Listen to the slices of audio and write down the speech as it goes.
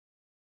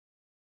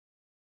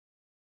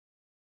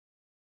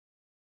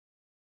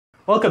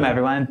Welcome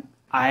everyone.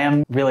 I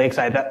am really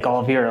excited that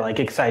all of you are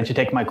excited to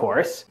take my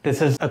course.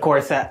 This is a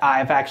course that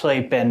I've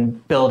actually been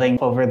building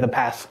over the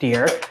past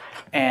year,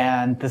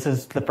 and this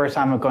is the first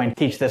time I'm going to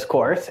teach this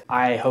course.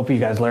 I hope you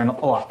guys learn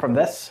a lot from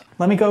this.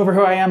 Let me go over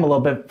who I am a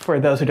little bit for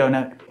those who don't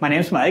know. My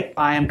name's Mike.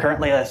 I am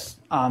currently a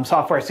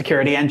software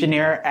security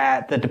engineer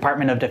at the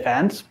Department of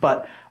Defense,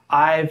 but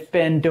I've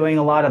been doing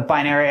a lot of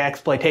binary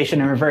exploitation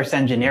and reverse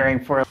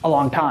engineering for a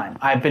long time.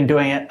 I've been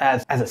doing it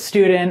as a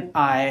student.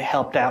 I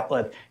helped out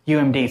with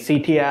UMD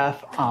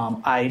CTF.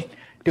 I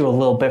do a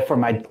little bit for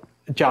my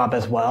job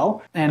as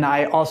well. And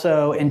I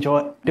also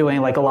enjoy doing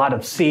a lot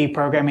of C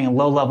programming and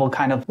low-level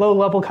kind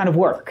of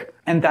work.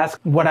 And that's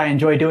what I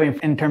enjoy doing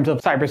in terms of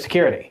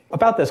cybersecurity.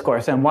 About this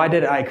course and why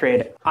did I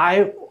create it?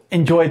 I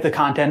enjoyed the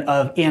content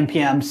of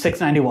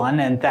ENPM809V,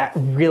 and that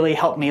really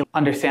helped me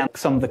understand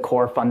some of the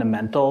core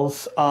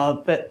fundamentals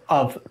of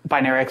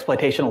binary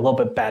exploitation a little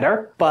bit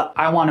better. But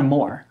I wanted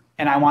more.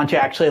 And I want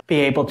to actually be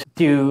able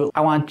to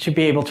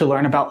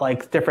learn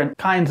about different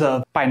kinds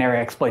of binary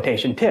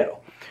exploitation too.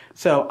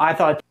 So I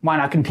thought, why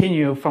not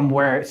continue from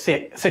where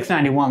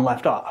 691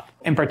 left off?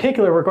 In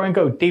particular, we're going to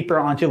go deeper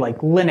onto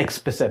Linux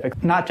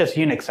specific, not just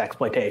Unix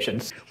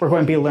exploitations. We're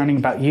going to be learning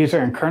about user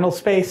and kernel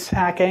space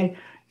hacking.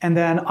 And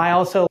then I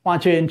also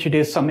want to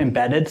introduce some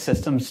embedded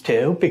systems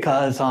too,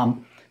 because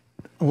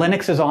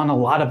Linux is on a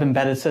lot of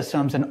embedded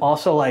systems, and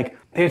also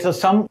there's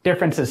some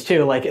differences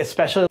too,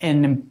 especially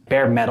in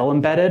bare metal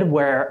embedded,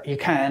 where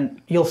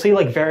you'll see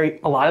a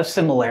lot of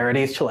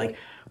similarities to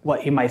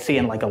what you might see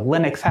in a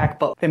Linux hack,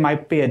 but there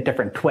might be a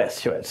different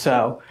twist to it.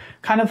 So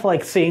kind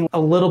of seeing a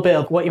little bit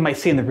of what you might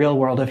see in the real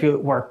world if you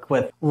work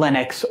with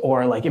Linux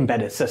or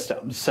embedded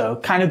systems. So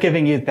kind of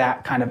giving you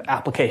that kind of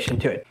application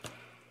to it.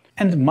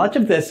 And much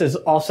of this is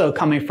also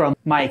coming from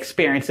my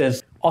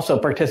experiences also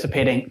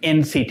participating in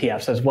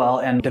CTFs as well,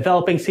 and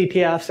developing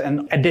CTFs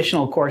and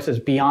additional courses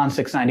beyond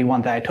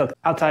 691 that I took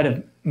outside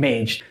of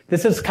Mage.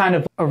 This is kind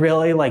of a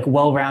really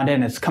well-rounded,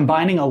 and it's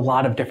combining a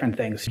lot of different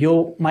things.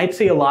 You might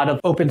see a lot of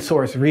open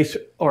source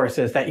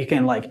resources that you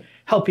can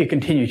help you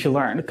continue to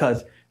learn,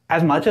 because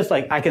as much as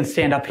I can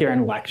stand up here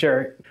and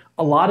lecture,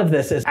 a lot of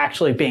this is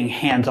actually being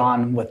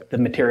hands-on with the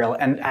material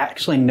and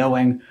actually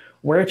knowing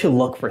where to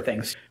look for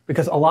things.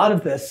 Because a lot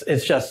of this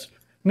is just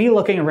me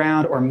looking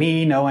around or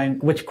me knowing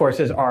which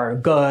courses are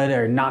good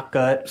or not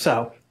good.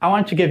 So I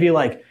want to give you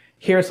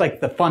here's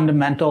the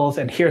fundamentals,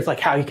 and here's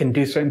how you can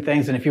do certain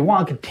things. And if you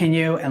want to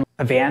continue and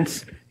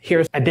advance,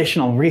 here's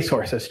additional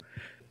resources.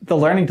 The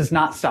learning does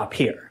not stop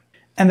here.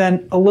 And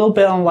then a little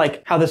bit on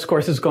how this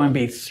course is going to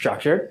be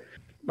structured.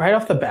 Right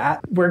off the bat,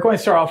 we're going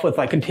to start off with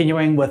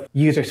continuing with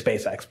user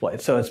space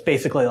exploits. So it's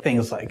basically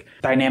things like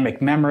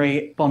dynamic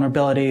memory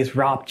vulnerabilities,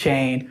 ROP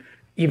chain,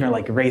 even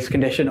race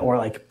condition, or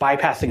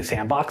bypassing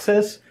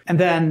sandboxes. And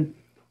then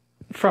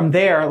from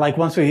there,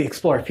 once we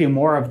explore a few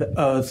more of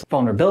those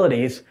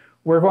vulnerabilities,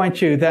 we're going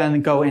to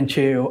go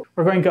into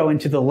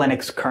the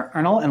Linux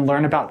kernel and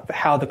learn about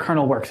how the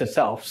kernel works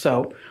itself.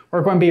 So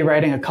we're going to be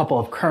writing a couple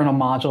of kernel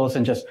modules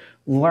and just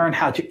learn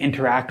how to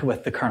interact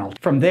with the kernel.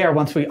 From there,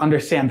 once we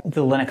understand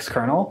the Linux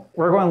kernel,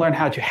 we're going to learn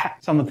how to hack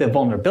some of the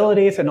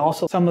vulnerabilities and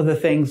also some of the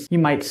things you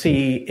might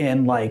see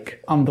in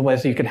the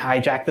ways that you can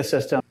hijack the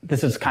system.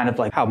 This is kind of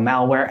how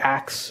malware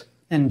acts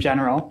in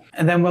general.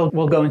 And then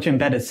we'll go into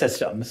embedded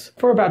systems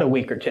for about a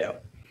week or two.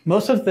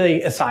 Most of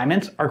the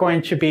assignments are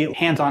going to be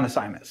hands-on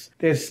assignments.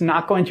 There's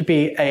not going to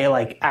be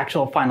a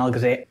actual final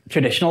exam,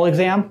 traditional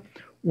exam.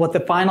 What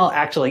the final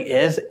actually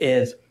is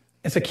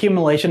it's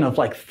accumulation of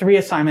 3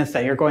 assignments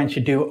that you're going to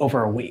do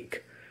over a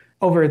week.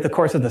 Over the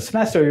course of the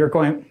semester, you're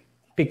going to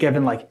be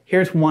given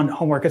here's one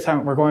homework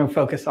assignment. We're going to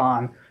focus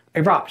on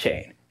a ROP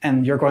chain,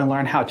 and you're going to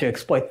learn how to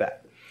exploit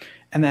that.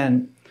 And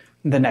then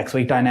the next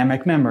week,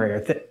 dynamic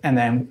memory, and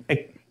then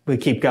we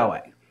keep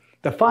going.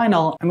 The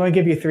final, I'm going to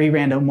give you 3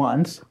 random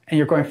ones, and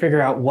you're going to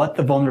figure out what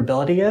the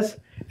vulnerability is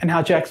and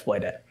how to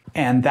exploit it.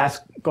 And that's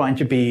going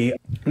to be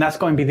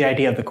the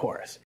idea of the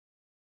course.